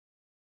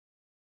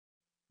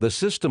The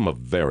system of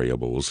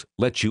variables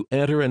lets you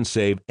enter and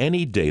save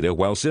any data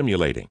while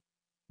simulating.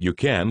 You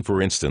can,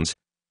 for instance,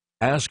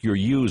 ask your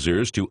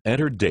users to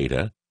enter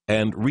data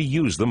and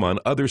reuse them on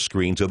other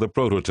screens of the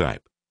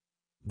prototype.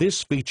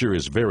 This feature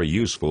is very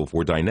useful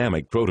for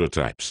dynamic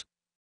prototypes.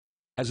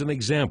 As an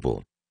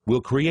example, we'll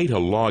create a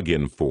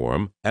login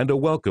form and a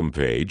welcome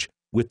page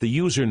with the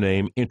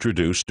username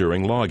introduced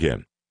during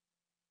login.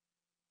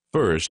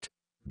 First,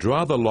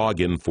 draw the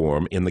login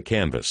form in the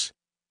canvas.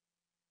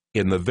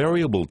 In the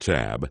Variable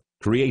tab,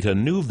 create a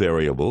new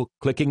variable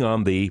clicking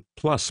on the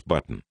plus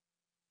button.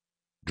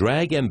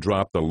 Drag and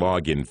drop the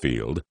login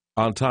field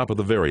on top of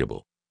the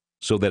variable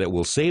so that it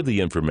will save the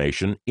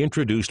information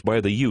introduced by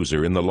the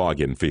user in the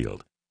login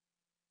field.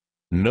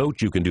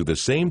 Note you can do the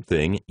same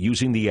thing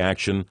using the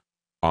action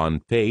on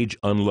Page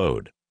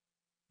Unload.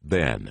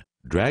 Then,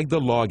 drag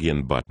the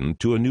login button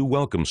to a new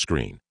welcome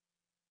screen.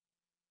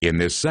 In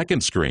this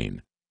second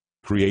screen,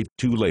 create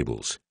two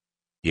labels.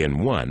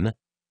 In one,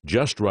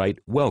 just write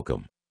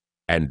Welcome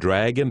and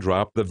drag and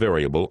drop the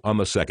variable on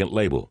the second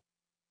label.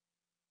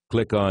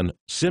 Click on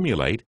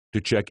Simulate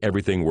to check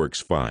everything works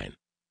fine.